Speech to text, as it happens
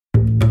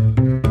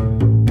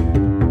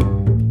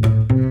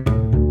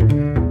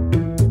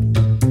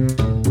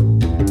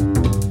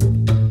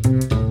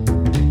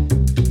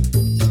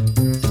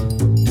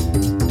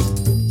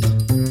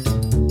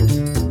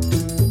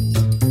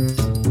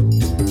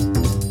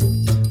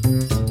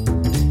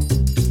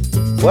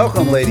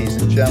Welcome,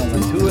 ladies and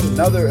gentlemen, to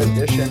another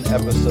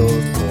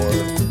episode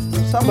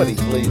for somebody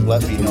please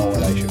let me know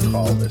what I should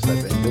call this.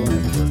 I've been doing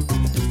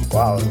it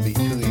for, it'll be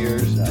 2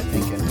 years, I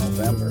think, in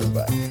November.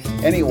 But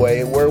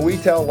anyway, where we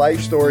tell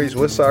life stories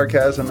with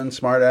sarcasm and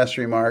smart-ass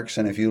remarks.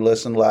 And if you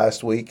listened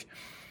last week,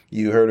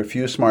 you heard a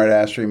few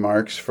smart-ass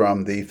remarks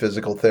from the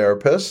physical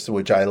therapist,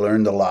 which I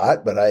learned a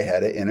lot, but I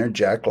had to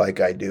interject like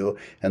I do.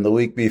 And the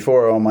week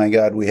before, oh my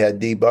God, we had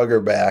Dee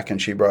Bugger back,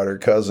 and she brought her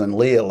cousin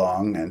Lee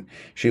along, and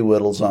she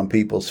whittles on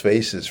people's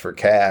faces for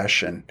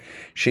cash. And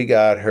she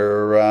got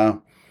her,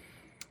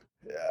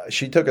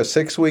 she took a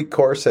 6-week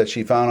course that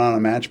she found on a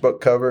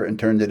matchbook cover and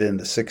turned it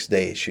into 6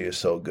 days. She was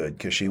so good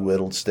because she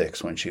whittled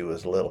sticks when she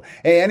was little.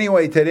 Hey,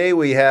 anyway, today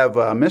we have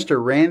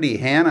Mr. Randy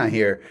Hanna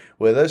here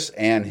with us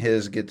and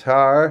his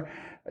guitar.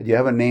 Do you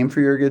have a name for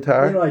your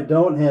guitar? You know, I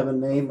don't have a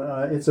name.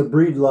 It's a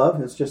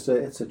Breedlove.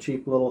 It's a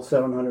cheap little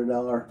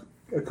 $700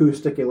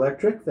 acoustic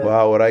electric.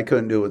 Wow, what I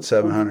couldn't do with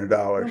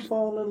 $700. I'm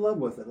falling in love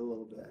with it a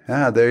little bit.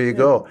 Ah, there you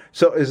go.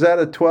 So is that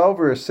a 12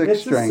 or a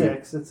 6 string?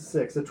 It's a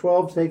 6. A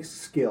 12 takes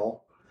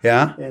skill.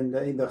 Yeah? And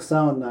they'll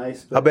sound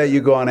nice. But I bet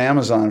you go on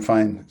Amazon and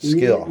find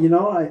skill. You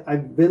know,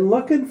 I've been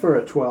looking for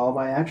a 12.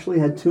 I actually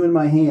had 2 in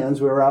my hands.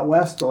 We were out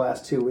west the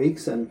last 2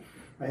 weeks, and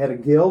I had a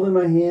Guild in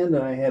my hand,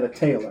 and I had a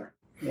Taylor.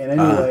 And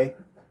anyway,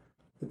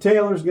 the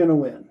Taylor's going to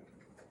win.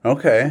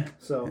 Okay.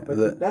 So,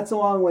 but that's a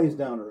long ways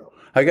down the road.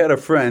 I got a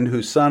friend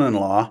whose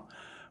son-in-law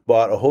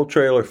bought a whole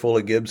trailer full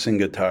of Gibson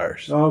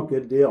guitars. Oh,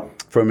 good deal.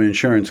 From an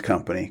insurance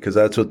company, because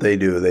that's what they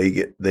do.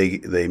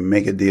 They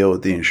make a deal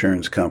with the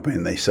insurance company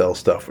and they sell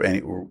stuff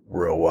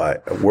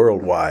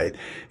worldwide,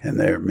 and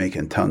they're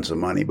making tons of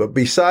money. But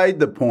beside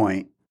the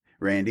point,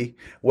 Randy,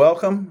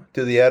 welcome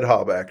to the Ed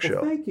Hallback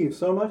Show. Well, thank you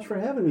so much for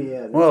having me,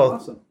 Ed. It's well,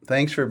 awesome.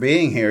 Thanks for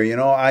being here. You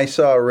know, I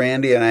saw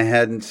Randy, and I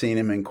hadn't seen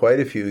him in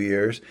quite a few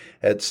years,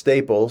 at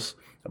Staples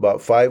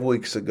about 5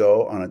 weeks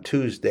ago on a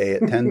Tuesday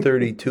at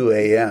 10:32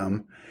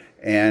 a.m.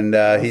 And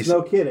he's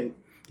no kidding.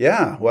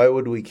 Yeah, why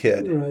would we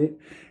kid? Right.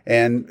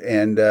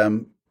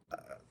 And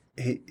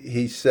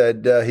he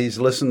said he's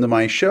listened to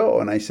my show,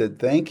 and I said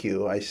thank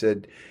you. I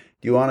said,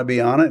 do you want to be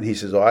on it? And he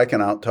says, oh, I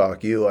can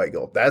out-talk you. I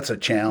go, that's a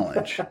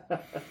challenge.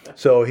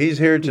 So he's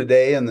here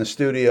today in the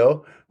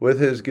studio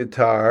with his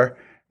guitar,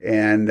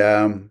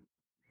 and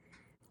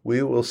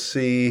we will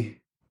see,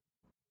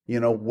 you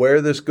know,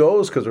 where this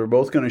goes, because we're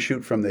both going to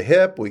shoot from the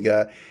hip. We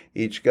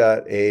each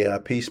got a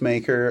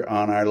Peacemaker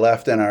on our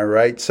left and our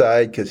right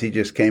side, because he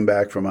just came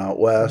back from out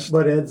west.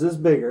 But Ed's is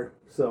bigger,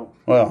 so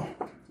well,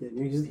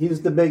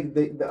 he's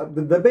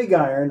the big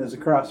iron is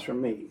across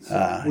from me.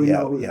 So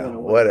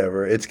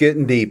whatever. It's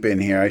getting deep in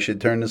here. I should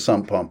turn the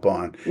sump pump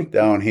on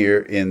down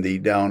here in the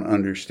Down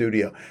Under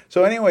studio.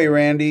 So anyway,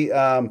 Randy,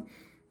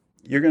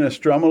 you're going to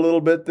strum a little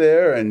bit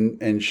there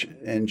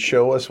and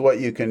show us what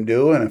you can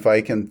do. And if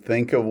I can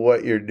think of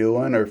what you're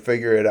doing or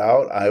figure it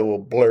out, I will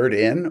blurt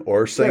in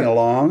or sing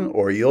along,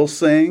 or you'll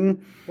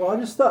sing. Well, I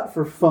just thought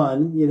for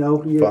fun,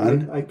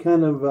 Fun? I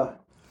kind of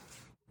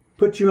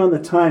put you on the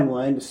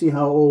timeline to see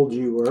how old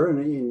you were.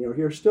 And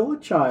you're still a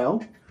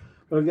child.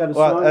 But I've got a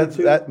song or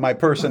two. My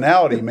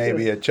personality may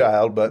be a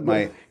child, but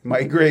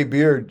my gray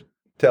beard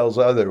tells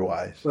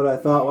otherwise. But I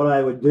thought what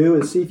I would do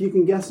is see if you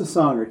can guess a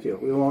song or two.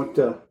 We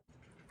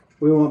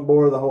won't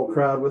bore the whole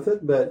crowd with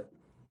it, but...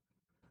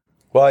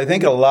 Well, I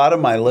think a lot of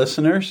my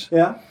listeners,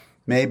 yeah,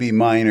 maybe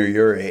mine or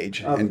your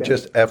age, okay. And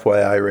just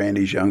FYI,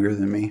 Randy's younger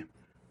than me.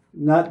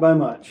 Not by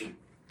much.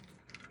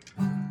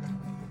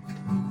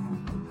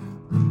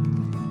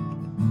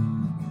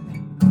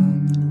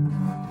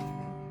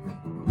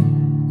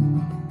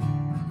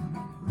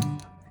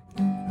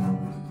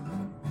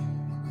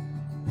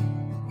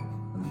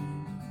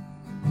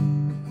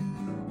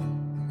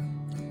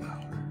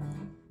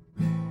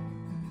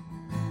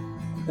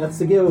 That's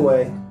the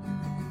giveaway.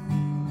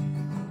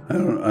 I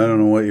don't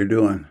know what you're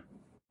doing.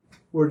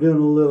 We're doing a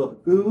little,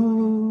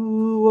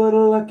 ooh, what a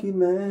lucky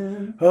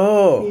man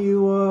he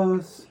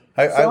was.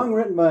 Song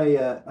written by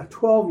a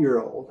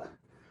 12-year-old,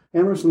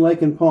 Emerson,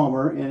 Lake and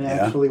Palmer, and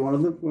actually one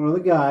of the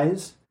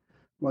guys,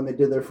 when they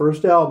did their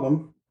first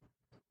album,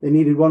 they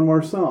needed one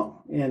more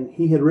song, and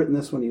he had written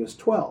this when he was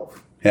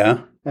 12.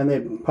 Yeah. And they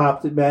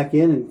popped it back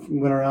in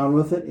and went around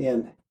with it,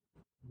 and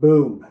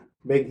boom,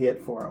 big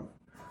hit for him.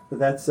 But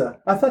that's,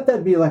 I thought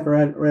that'd be like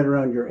right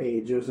around your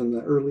age. It was in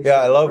the early 70s.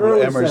 Yeah, I love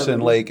Emerson,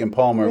 70s. Lake, and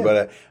Palmer,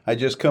 but I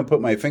just couldn't put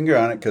my finger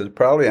on it, because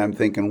probably I'm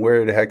thinking,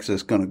 where the heck's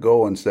this going to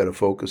go, instead of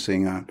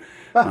focusing on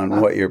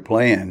what you're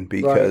playing,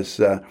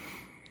 because, right.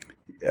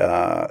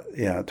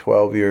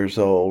 12 years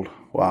old.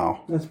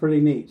 Wow. That's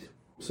pretty neat.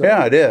 So,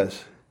 yeah, it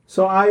is.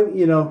 So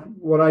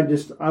what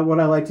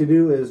I like to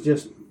do is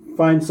just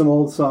find some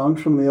old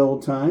songs from the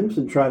old times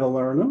and try to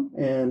learn them,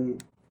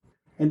 and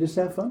just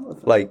have fun with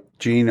it. Like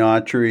Gene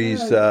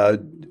Autry's...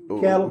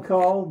 Cattle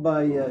Call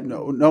by...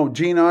 No,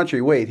 Gene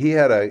Autry. Wait, he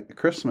had a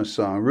Christmas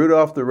song,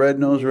 Rudolph the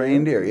Red-Nosed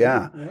Reindeer.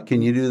 Yeah.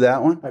 Can you do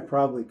that one? I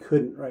probably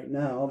couldn't right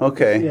now.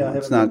 Okay,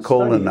 it's not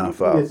cold enough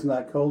out. It's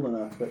not cold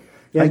enough, but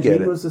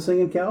Gene was the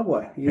singing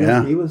cowboy. He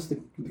was the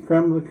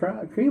cream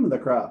of the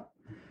crop.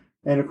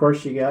 And of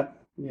course you got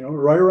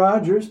Roy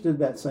Rogers did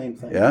that same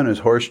thing. Yeah, and his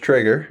horse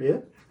Trigger. Yeah.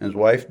 And his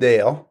wife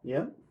Dale.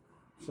 Yeah.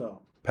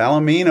 So.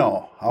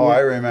 Palomino. Oh, yeah. I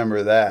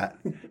remember that.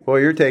 Boy,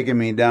 you're taking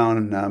me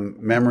down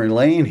memory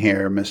lane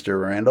here, Mr.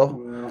 Randall.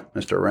 Well,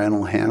 Mr.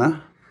 Randall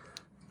Hanna.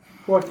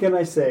 What can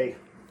I say?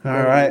 All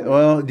right.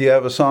 Well, do you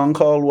have a song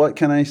called What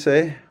Can I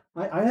Say?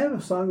 I have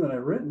a song that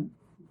I've written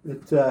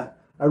that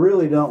I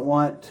really don't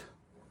want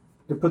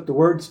to put the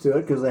words to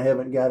it because I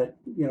haven't got it,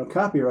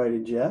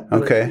 copyrighted yet.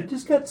 Okay. I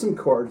just got some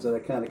chords that I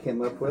kind of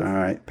came up with. All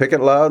right. Pick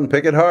it loud and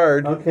pick it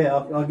hard. Okay,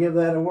 I'll give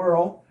that a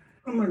whirl.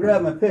 I'm going to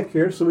grab my pick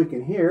here so we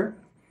can hear.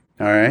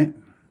 All right.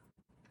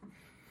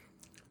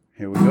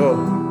 Here we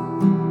go.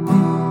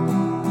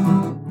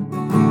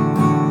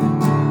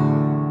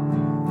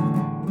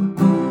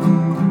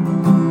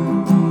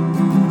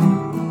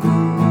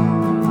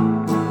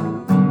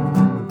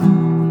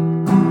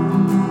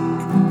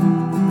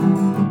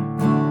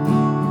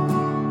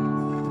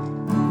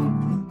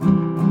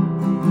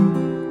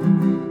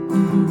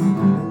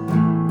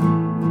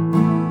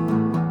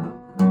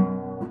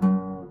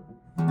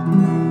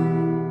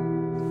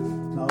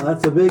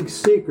 That's a big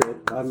secret.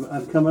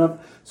 I'm coming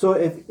up. So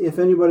if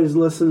anybody's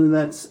listening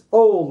that's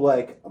old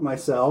like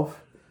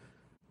myself,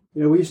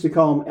 we used to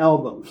call them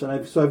albums, and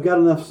I've got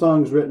enough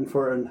songs written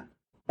for an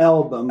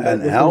album. But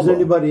if there's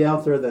anybody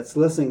out there that's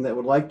listening that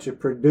would like to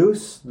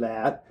produce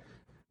that,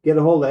 get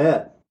a hold of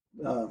Ed.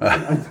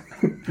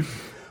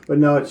 But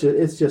no,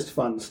 it's just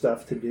fun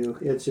stuff to do.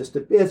 It's just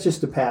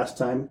a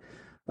pastime.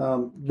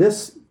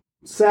 This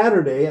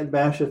Saturday at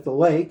Bash at the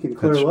Lake in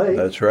Clear Lake.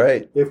 That's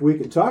right. If we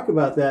could talk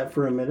about that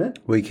for a minute.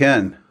 We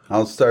can.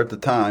 I'll start the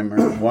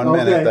timer. 1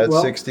 minute.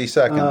 That's 60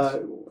 seconds.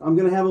 I'm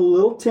going to have a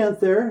little tent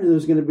there.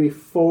 There's going to be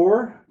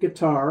 4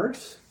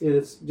 guitars.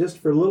 It's just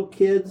for little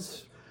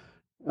kids,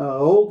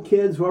 old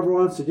kids, whoever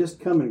wants to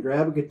just come and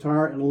grab a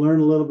guitar and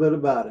learn a little bit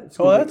about it. It's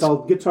going to be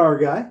called Guitar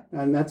Guy,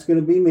 and that's going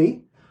to be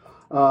me.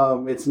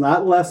 It's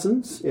not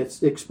lessons.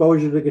 It's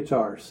exposure to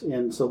guitars.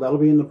 And so that'll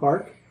be in the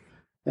park.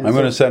 And I'm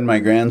going to send my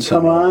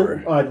grandson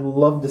over. I'd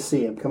love to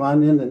see him. Come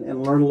on in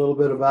and learn a little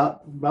bit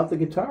about the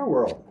guitar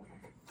world.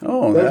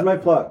 Oh, there's my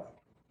plug.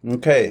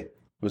 Okay.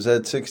 Was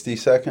that 60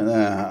 seconds?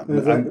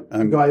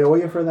 Do I owe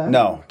you for that?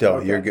 No, don't.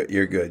 Okay. You're good.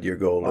 You're good. You're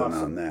golden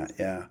on that.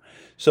 Yeah.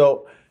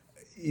 So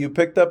you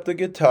picked up the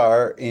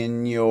guitar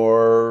in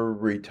your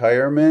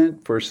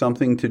retirement for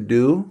something to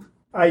do?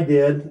 I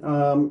did.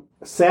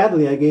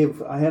 Sadly,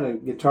 I had a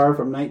guitar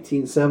from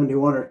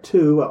 1971 or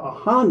 2, a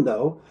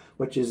Hondo,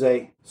 which is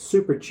a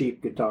super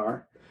cheap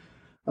guitar.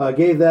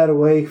 Gave that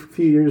away a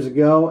few years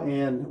ago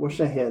and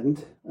wish I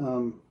hadn't.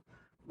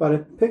 But I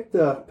picked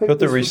But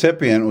the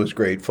recipient was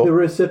grateful. The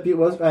recipient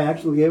was. I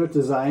actually gave it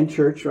to Zion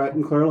Church right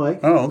in Clear Lake.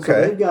 Oh, okay.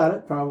 So they've got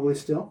it, probably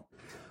still.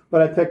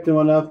 But I picked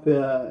one up.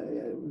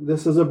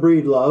 This is a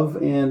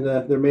Breedlove, and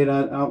they're made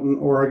out in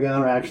Oregon.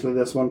 Or actually,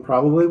 this one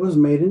probably was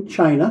made in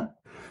China.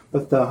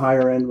 But the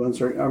higher end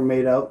ones are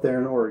made out there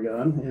in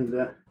Oregon.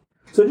 And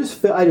so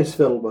I just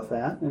fiddled with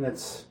that. And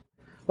it's,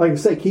 like I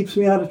say, keeps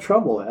me out of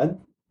trouble, Ed.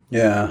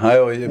 Yeah, I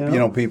always,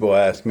 people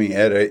ask me,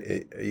 Ed,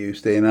 are you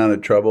staying out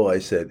of trouble? I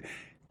said,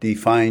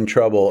 define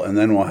trouble, and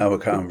then we'll have a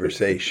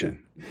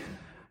conversation.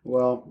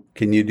 Well,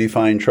 can you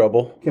define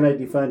trouble? Can I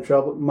define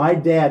trouble? My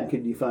dad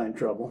could define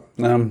trouble.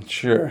 I'm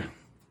sure.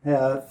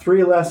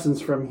 3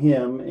 lessons from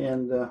him,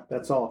 and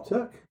that's all it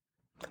took.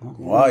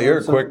 Wow, you're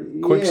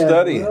a quick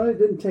study. Well, it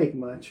didn't take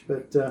much,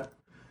 but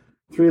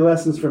 3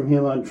 lessons from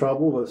him on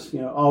trouble was,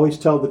 always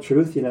tell the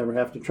truth. You never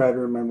have to try to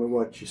remember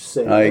what you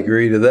say. I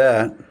agree to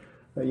that.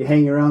 You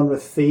hang around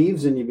with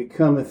thieves and you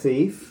become a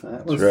thief.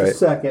 That was the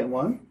second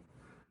one.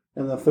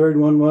 And the third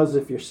one was,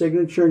 if your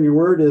signature and your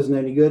word isn't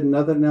any good,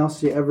 nothing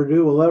else you ever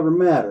do will ever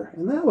matter.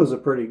 And that was a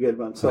pretty good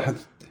one. So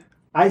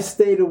I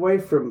stayed away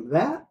from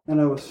that,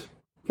 and I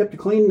kept a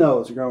clean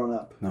nose growing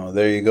up. No,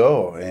 there you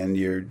go. And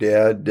your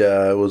dad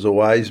was a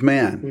wise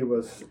man. He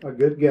was a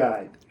good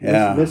guy.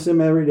 Yeah. Miss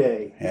him every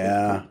day.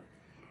 Yeah.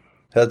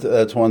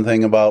 That's one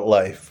thing about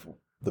life.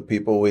 The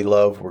people we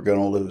love, we're going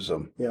to lose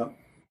them. Yeah.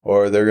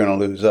 Or they're going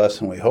to lose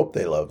us, and we hope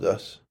they loved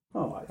us.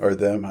 Oh, or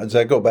them. Does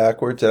that go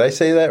backwards? Did I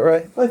say that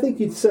right? I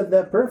think you said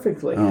that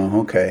perfectly.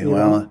 Oh, okay.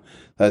 Well,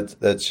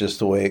 that's just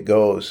the way it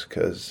goes,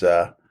 because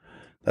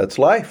that's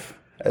life,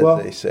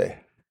 as they say.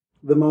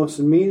 The most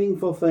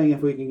meaningful thing,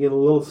 if we can get a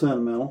little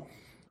sentimental.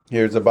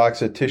 Here's a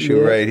box of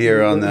tissue right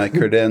here on that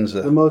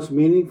credenza. The most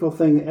meaningful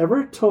thing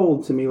ever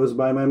told to me was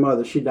by my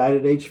mother. She died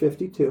at age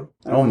 52.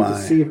 I went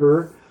to see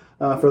her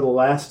for the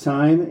last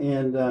time,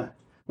 and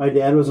my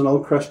dad was an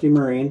old crusty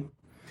Marine.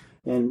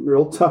 And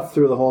real tough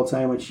through the whole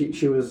time when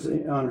she was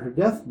on her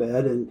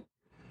deathbed,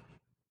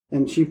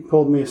 and she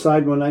pulled me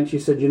aside one night. And she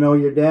said,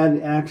 your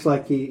dad acts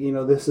like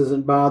this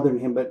isn't bothering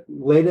him, but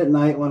late at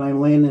night when I'm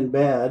laying in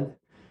bed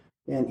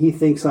and he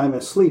thinks I'm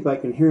asleep, I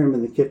can hear him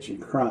in the kitchen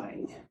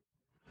crying.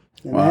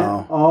 And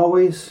that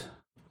always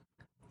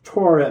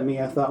tore at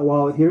me. I thought,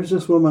 well, here's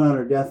this woman on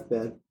her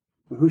deathbed.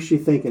 Who's she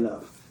thinking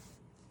of?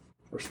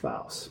 Her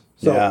spouse.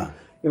 So,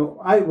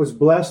 I was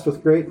blessed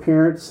with great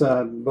parents.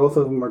 Both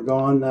of them are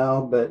gone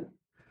now, but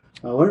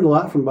I learned a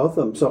lot from both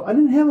of them. So I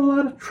didn't have a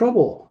lot of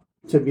trouble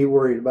to be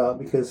worried about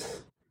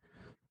because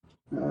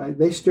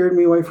they steered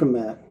me away from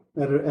that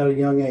at a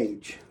young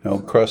age. Oh,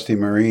 Krusty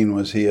Marine,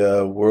 was he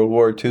a World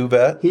War II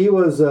vet? He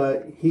was.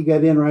 He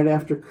got in right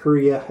after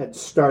Korea had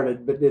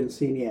started, but didn't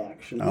see any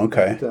action.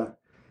 Okay. But,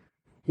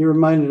 he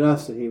reminded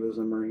us that he was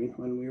a Marine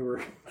when we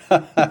were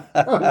on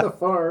the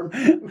farm.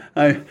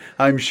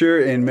 I'm sure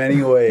in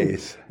many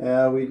ways.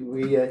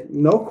 We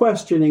no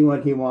questioning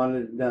what he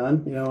wanted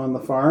done, on the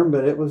farm,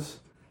 but it was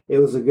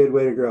a good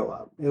way to grow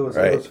up. It was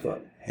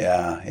fun.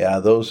 Yeah.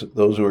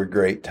 Those were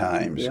great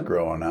times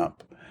growing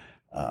up.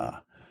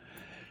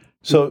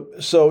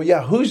 So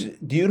yeah.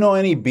 Do you know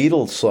any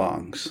Beatles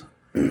songs?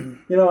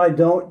 I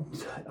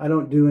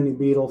don't do any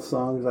Beatles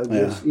songs. I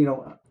just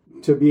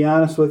to be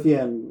honest with you,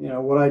 and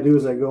what I do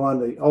is I go on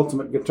the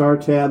Ultimate Guitar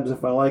tabs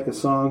if I like a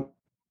song,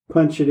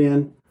 punch it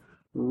in,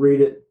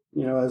 read it,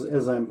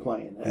 as I'm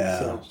playing it.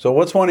 Yeah. So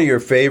what's one of your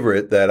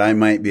favorite that I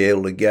might be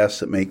able to guess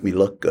that make me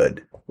look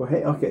good? Well,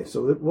 hey, okay,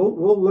 so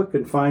we'll look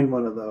and find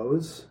one of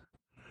those.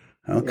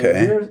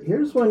 Okay. And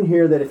here's one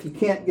here that if you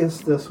can't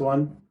guess this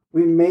one,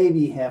 we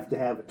maybe have to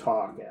have a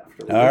talk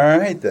after. All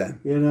right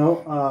then.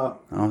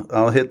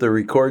 I'll hit the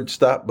record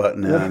stop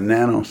button in a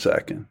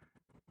nanosecond.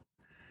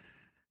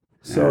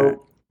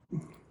 So,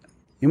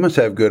 you must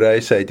have good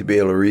eyesight to be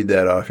able to read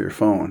that off your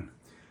phone.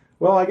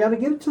 Well, I got to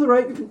get it to the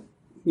right.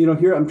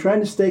 Here I'm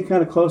trying to stay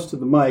kind of close to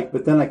the mic,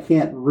 but then I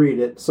can't read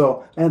it.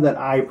 So I have that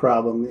eye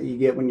problem that you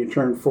get when you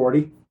turn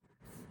 40.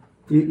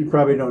 You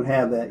probably don't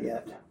have that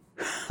yet.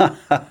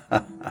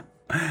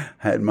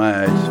 Had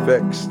my eyes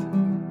fixed.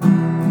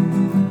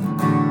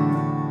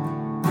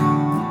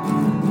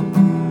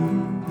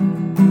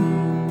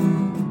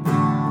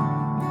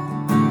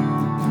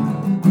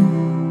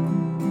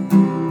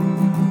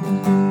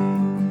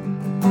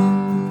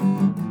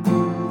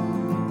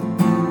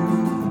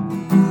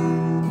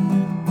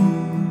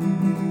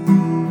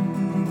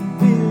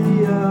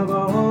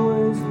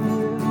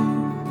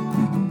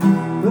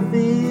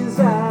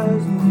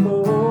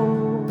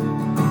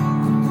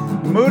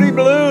 Moody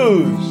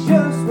Blues.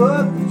 Just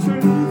what the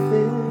truth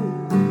is,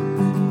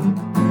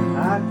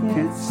 I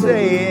can't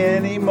say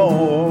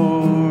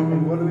anymore.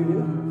 And what do we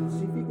do?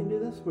 See if you can do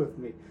this with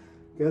me.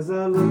 'Cause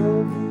I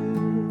love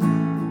you.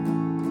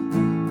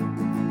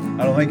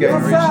 I don't think I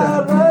can reach that.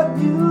 I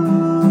love you.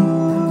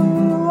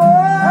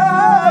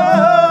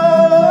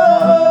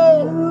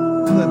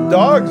 Oh, the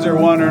dogs are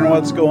wondering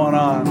what's going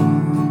on.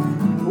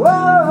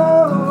 Whoa.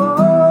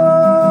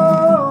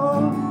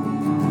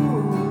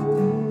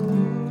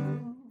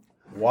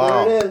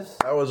 Wow. There it is.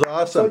 That was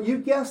awesome. So you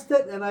guessed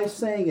it and I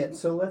sang it.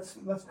 So let's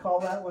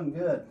call that one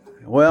good.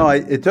 Well,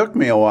 it took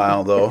me a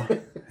while though.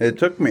 It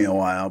took me a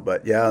while,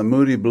 but yeah, the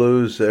Moody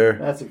Blues there.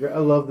 I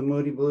love the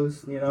Moody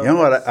Blues. You know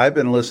what I've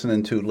been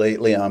listening to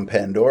lately on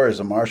Pandora is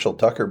a Marshall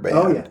Tucker band.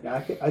 Oh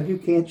yeah, I do.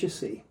 Can't you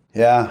see?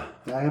 Yeah.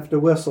 I have to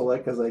whistle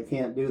it because I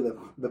can't do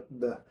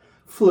the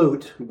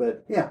flute,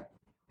 but yeah.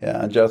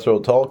 Yeah, Jethro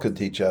Tull could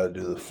teach you how to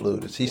do the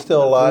flute. Is he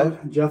still alive?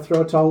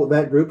 Jethro Tull,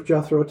 that group,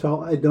 Jethro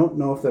Tull, I don't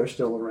know if they're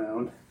still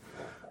around.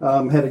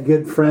 Had a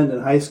good friend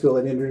in high school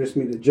that introduced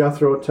me to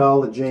Jethro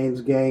Tull, the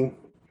James Gang,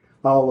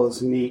 all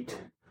those neat.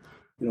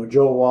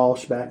 Joe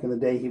Walsh, back in the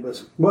day, he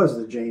was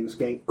the James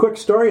Gang. Quick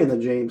story in the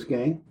James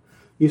Gang.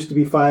 Used to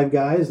be 5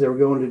 guys. They were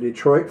going to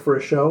Detroit for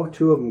a show.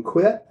 2 of them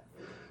quit.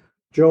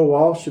 Joe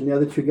Walsh and the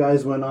other 2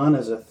 guys went on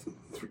as a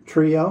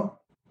trio.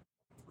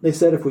 They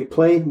said if we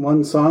played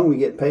one song, we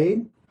get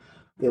paid.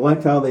 They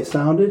liked how they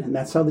sounded, and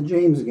that's how the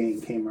James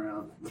Gang came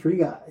around. 3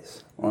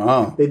 guys.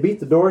 Wow. They beat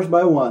the Doors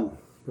by 1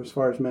 as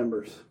far as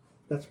members.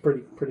 That's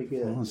pretty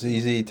good. Well,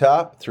 ZZ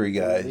Top, 3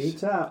 guys.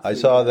 ZZ Top. I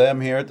saw them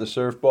here at the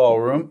Surf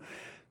Ballroom.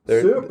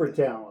 They're super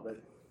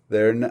talented.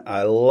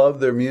 I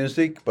love their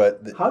music,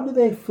 but how do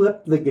they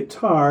flip the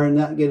guitar and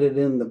not get it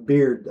in the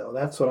beard, though?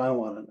 That's what I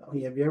want to know.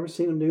 Have you ever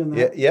seen them doing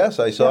that? Yes,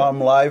 I saw them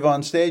live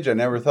on stage. I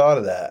never thought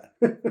of that.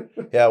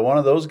 Yeah, one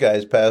of those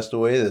guys passed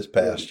away this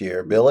past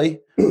year. Billy?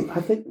 I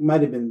think it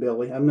might have been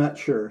Billy. I'm not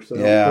sure. So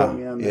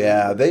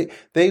yeah.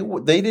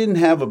 They didn't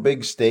have a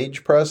big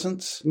stage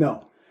presence.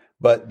 No.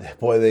 But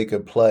boy, they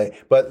could play.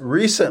 But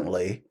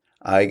recently,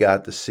 I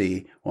got to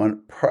see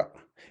one.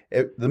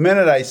 The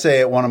minute I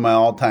say it, one of my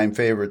all-time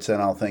favorites, then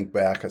I'll think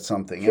back at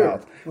something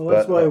else. Well,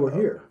 that's why we're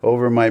here.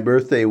 Over my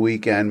birthday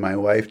weekend, my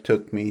wife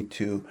took me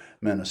to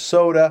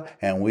Minnesota,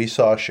 and we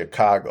saw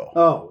Chicago.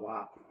 Oh,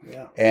 wow.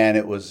 Yeah. And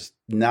it was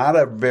not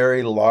a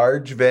very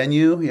large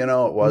venue.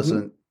 It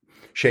wasn't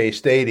Shea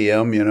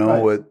Stadium,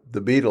 right, with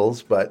the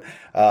Beatles, but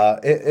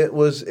it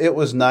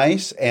was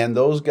nice. And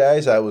those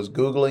guys, I was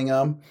Googling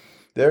them.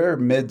 They're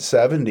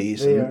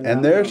mid-70s,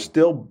 and they're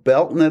still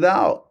belting it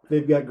out.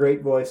 They've got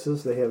great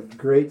voices. They have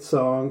great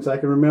songs. I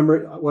can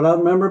remember, what I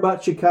remember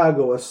about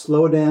Chicago was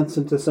slow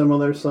dancing to some of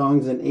their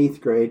songs in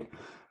 8th grade.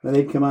 And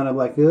they'd come out, I'm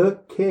like,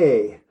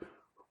 okay,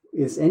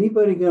 is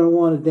anybody going to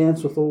want to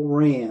dance with old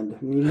Rand?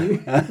 I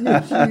mean,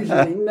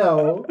 usually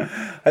no.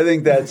 I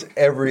think that's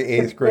every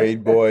 8th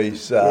grade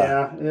boy's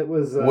it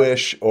was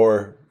wish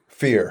or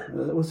fear.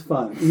 It was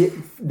fun.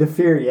 The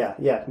fear, yeah.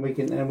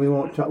 We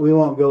won't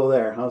go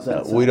there. How's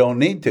that sound? We don't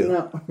need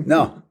to.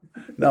 No.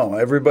 No,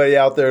 everybody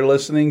out there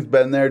listening's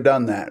been there,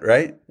 done that,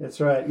 right?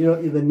 That's right. You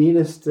know, the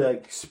neatest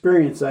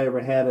experience I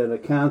ever had at a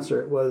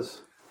concert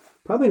was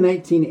probably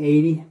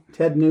 1980,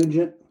 Ted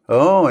Nugent.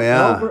 Oh,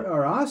 yeah.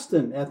 Or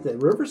Austin at the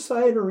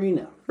Riverside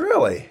Arena.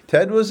 Really?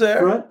 Ted was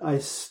there? I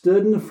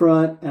stood in the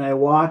front and I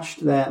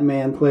watched that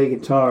man play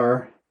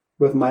guitar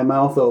with my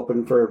mouth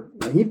open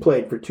he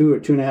played for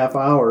 2.5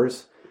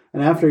 hours.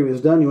 And after he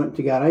was done, he went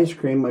and got ice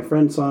cream. My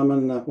friend saw him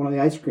in one of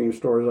the ice cream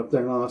stores up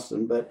there in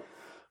Austin. But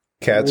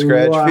Cat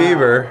Scratch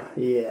Fever.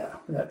 Yeah,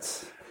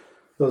 that's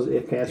those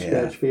Cat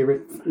Scratch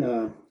Fever.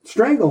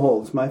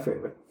 Stranglehold's my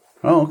favorite.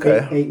 Oh,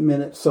 okay.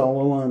 8-minute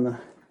solo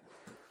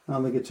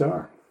on the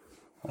guitar.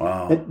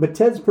 Wow. But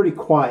Ted's pretty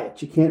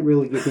quiet. You can't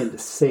really get him to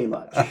say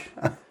much.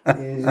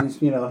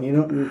 He's, you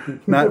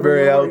don't. Not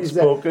very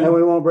outspoken. And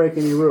we won't break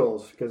any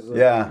rules.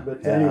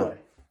 Anyway.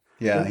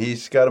 Yeah,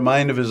 he's got a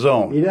mind of his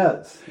own. He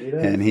does.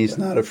 And he's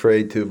not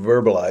afraid to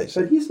verbalize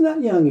it. But he's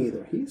not young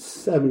either. He's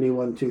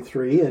 71,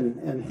 23.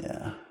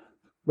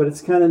 But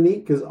it's kind of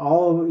neat because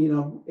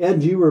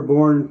Ed, you were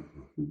born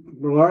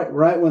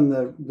right when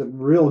the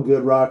real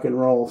good rock and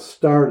roll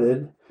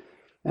started.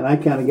 And I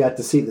kind of got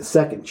to see the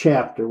second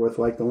chapter with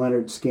like the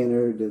Leonard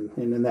Skinner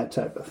and that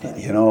type of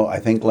thing. I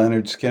think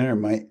Leonard Skinner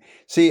might...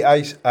 See,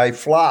 I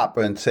flop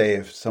and say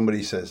if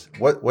somebody says,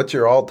 what's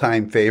your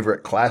all-time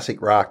favorite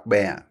classic rock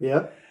band?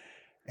 Yep.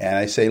 And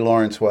I say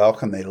Lawrence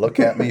Welk, and they look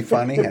at me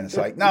funny, and it's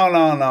like, no.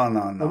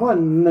 The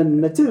one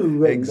and the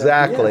two.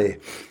 Exactly.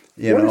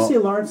 You ever see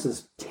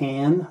Lawrence's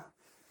tan?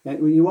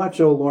 And when you watch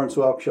old Lawrence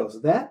Welk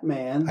shows, that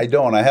man... I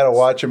don't. I had to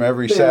watch him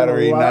every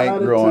Saturday night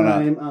growing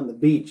up. On the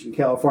beach in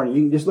California.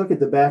 You can just look at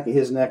the back of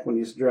his neck when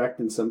he's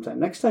directing sometime.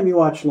 Next time you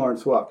watch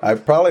Lawrence Welk... I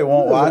probably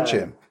won't watch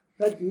him.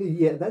 That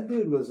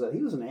dude was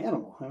an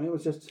animal. I mean, it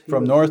was just...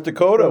 From North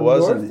Dakota,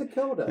 wasn't he? North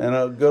Dakota. And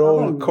a good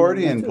old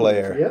accordion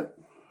player. Yep.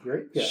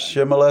 Great guy.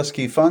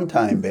 Shimoleski Fun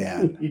Time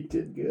Band. He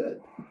did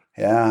good.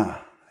 Yeah.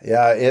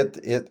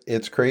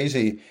 It's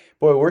crazy.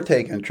 Boy, we're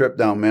taking a trip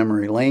down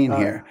memory lane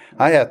here.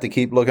 I have to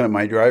keep looking at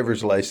my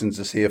driver's license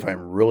to see if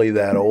I'm really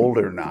that old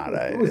or not.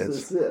 Who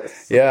is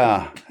this?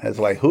 Yeah. It's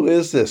like, who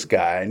is this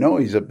guy? I know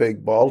he's a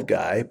big, bald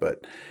guy,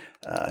 but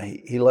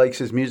he likes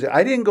his music.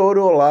 I didn't go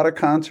to a lot of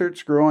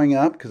concerts growing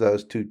up because I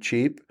was too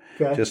cheap.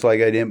 Okay. Just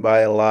like I didn't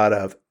buy a lot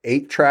of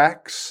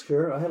 8-tracks.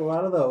 Sure, I had a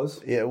lot of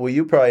those. Yeah, well,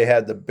 you probably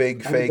had the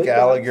big fake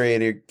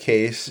alligator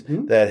case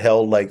that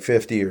held like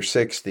 50 or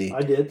 60.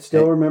 I did.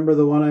 Still remember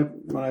the one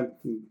when I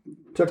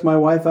took my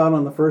wife out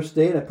on the first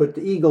date. I put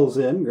the Eagles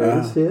in,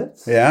 greatest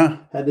hits. Yeah.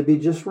 Had to be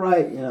just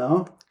right,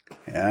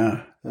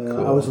 Yeah.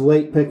 Cool. I was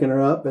late picking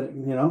her up, but,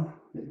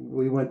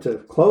 we went to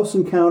Close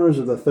Encounters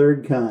of the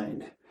Third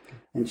Kind.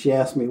 And she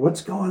asked me,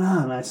 what's going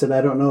on? And I said,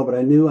 I don't know, but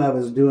I knew I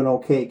was doing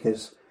okay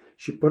because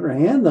she put her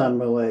hand on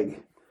my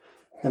leg.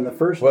 And the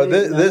first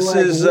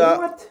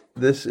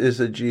this is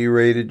a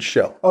G-rated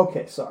show.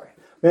 Okay, sorry.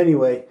 But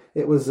anyway,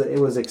 it was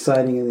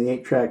exciting in the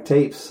 8-track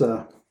tapes.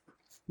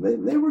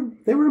 They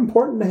were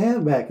important to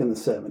have back in the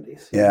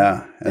 70s.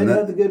 Yeah. And they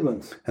had the good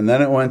ones. And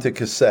then it went to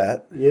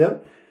cassette.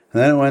 Yep.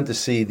 And then it went to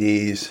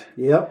CDs.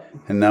 Yep.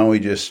 And now we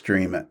just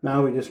stream it.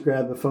 Now we just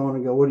grab the phone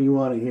and go, what do you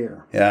want to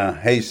hear? Yeah.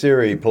 Hey,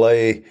 Siri,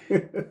 play,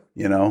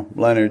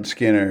 Leonard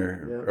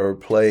Skinner or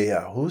play,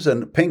 who's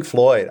in Pink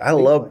Floyd. I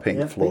love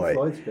Pink Floyd. Pink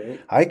Floyd's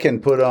great. I can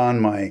put on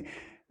my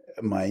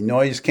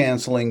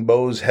noise-canceling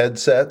Bose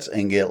headsets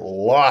and get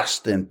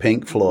lost in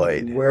Pink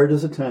Floyd. Where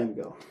does the time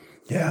go?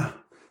 Yeah.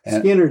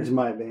 Skinner's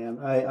my band.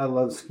 I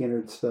love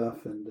Skinner's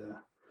stuff. And,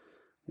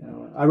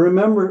 I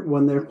remember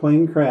when their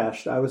plane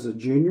crashed. I was a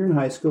junior in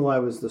high school. I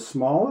was the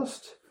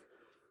smallest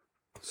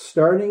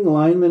starting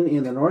lineman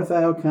in the North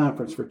Iowa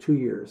Conference for 2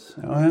 years.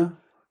 Oh, yeah?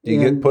 Do you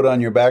get put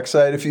on your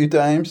backside a few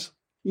times?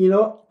 You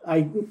know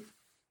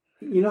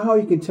how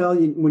you can tell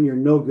when you're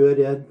no good,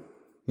 Ed?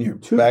 Your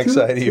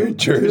backside of your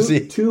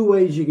jersey. Two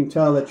ways you can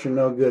tell that you're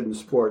no good in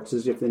sports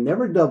is if they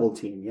never double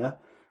team you,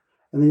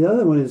 and the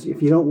other one is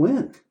if you don't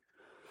win.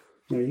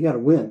 You got to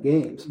win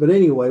games. But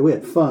anyway, we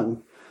had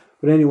fun.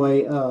 But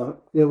anyway,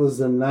 it was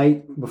the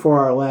night before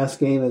our last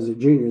game as a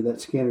junior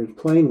that Skinner's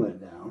plane went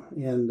down.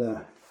 And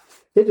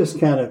it just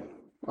kind of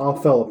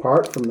all fell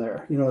apart from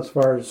there. As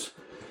far as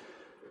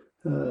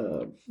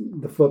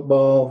the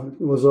football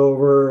was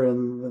over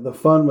and the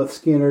fun with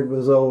Skinner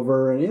was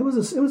over. And it was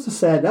a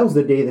sad, that was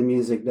the day the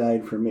music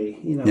died for me.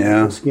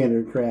 The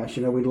Skinner crash.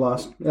 We'd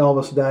lost,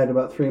 Elvis died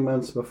about 3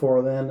 months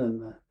before then.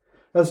 And that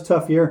was a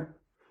tough year.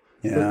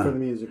 Yeah. For the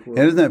music world.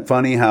 And isn't it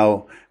funny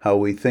how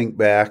we think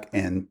back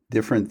and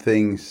different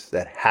things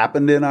that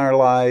happened in our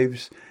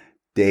lives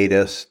date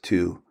us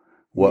to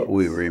what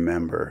we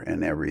remember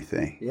and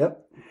everything. Yep.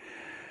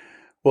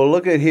 Well,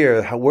 look at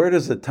here. Where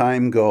does the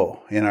time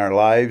go in our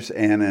lives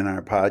and in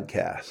our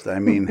podcast? I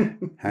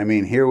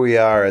mean, here we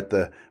are at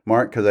the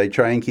mark because I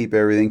try and keep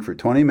everything for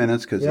 20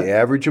 minutes because the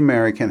average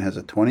American has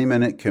a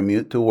 20-minute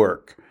commute to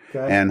work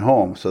and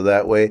home. So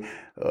that way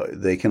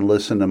they can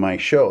listen to my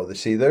show.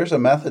 See, there's a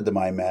method to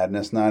my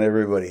madness. Not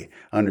everybody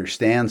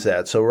understands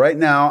that. So right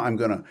now, I'm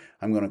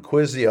gonna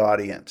quiz the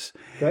audience.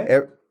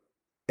 Okay.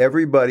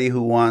 Everybody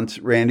who wants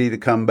Randy to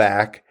come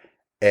back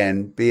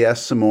and BS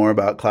some more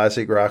about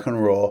classic rock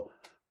and roll,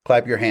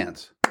 clap your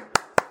hands.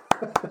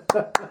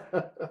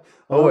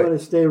 I'm going to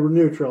stay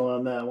neutral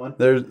on that one.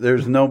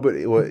 There's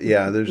nobody.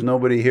 There's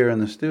nobody here in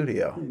the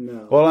studio.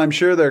 No. Well, I'm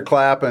sure they're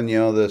clapping.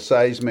 The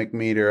seismic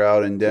meter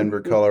out in Denver,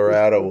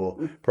 Colorado,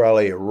 will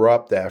probably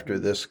erupt after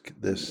this.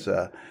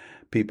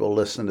 People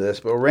listen to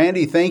this. But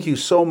Randy, thank you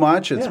so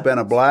much. It's been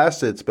a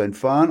blast. It's been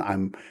fun.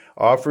 I'm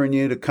offering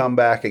you to come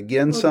back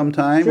again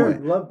sometime. Sure,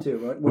 I'd love to.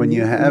 When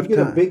you have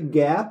time. A big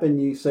gap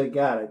and you say,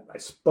 God, I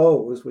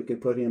suppose we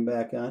could put him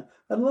back on.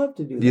 I'd love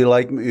to do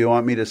that. You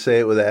want me to say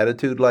it with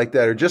attitude like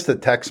that, or just a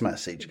text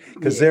message?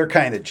 Because they're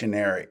kind of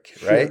generic,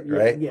 right? Sure,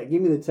 right? Yeah,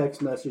 give me the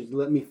text message.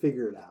 Let me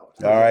figure it out.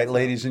 All right,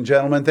 ladies and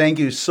gentlemen, thank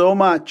you so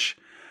much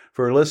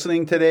for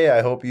listening today.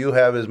 I hope you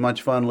have as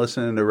much fun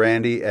listening to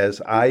Randy as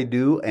I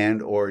do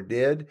and or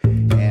did.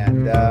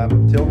 And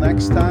till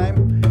next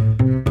time,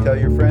 tell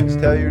your friends,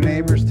 tell your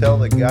neighbors, tell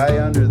the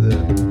guy in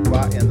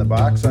the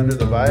box under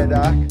the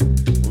viaduct.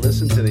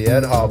 Listen to the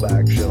Ed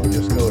Hallback Show.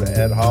 Just go to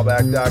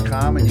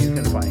edhallback.com and you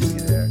can find me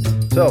there.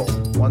 So,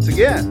 once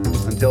again,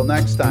 until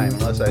next time,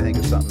 unless I think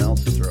of something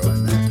else to throw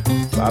in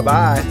there.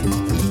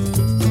 Bye-bye.